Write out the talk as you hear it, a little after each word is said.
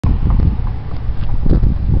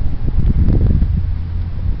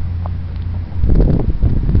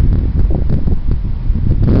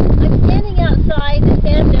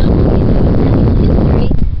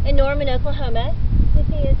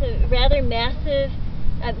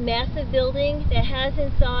massive building that has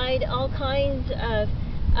inside all kinds of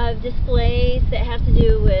displays that have to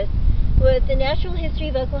do with the natural history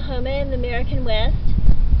of Oklahoma and the American West,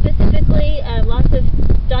 specifically lots of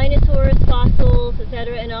dinosaurs, fossils,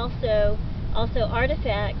 etc., and also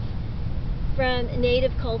artifacts from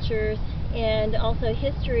native cultures, and also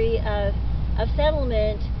history of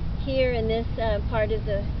settlement here in this part of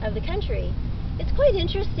the country. It's quite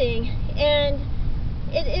interesting, and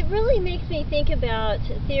it really makes me think about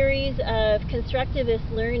theories of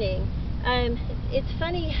constructivist learning. It's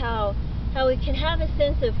funny how we can have a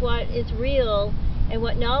sense of what is real and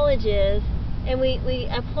what knowledge is, and we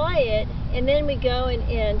apply it, and then we go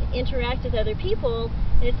and interact with other people,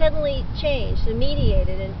 and it's suddenly changed and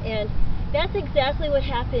mediated, and that's exactly what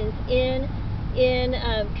happens in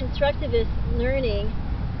constructivist learning.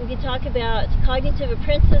 We can talk about cognitive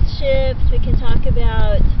apprenticeships. We can talk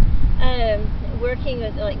about working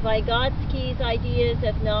with like Vygotsky's ideas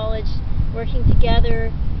of knowledge, working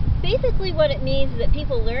together. Basically what it means is that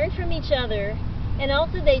people learn from each other, and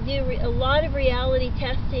also they do a lot of reality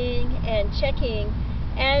testing and checking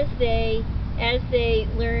as they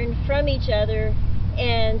learn from each other,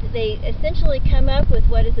 and they essentially come up with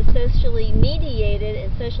what is a socially mediated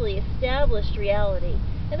and socially established reality.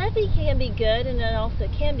 And that can be good, and it also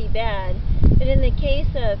can be bad. But in the case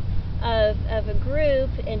of a group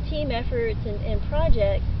and team efforts and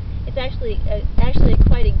projects, it's actually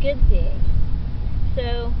quite a good thing.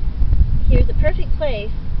 So here's a perfect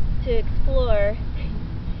place to explore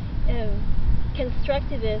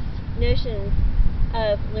constructivist notions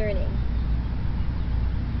of learning.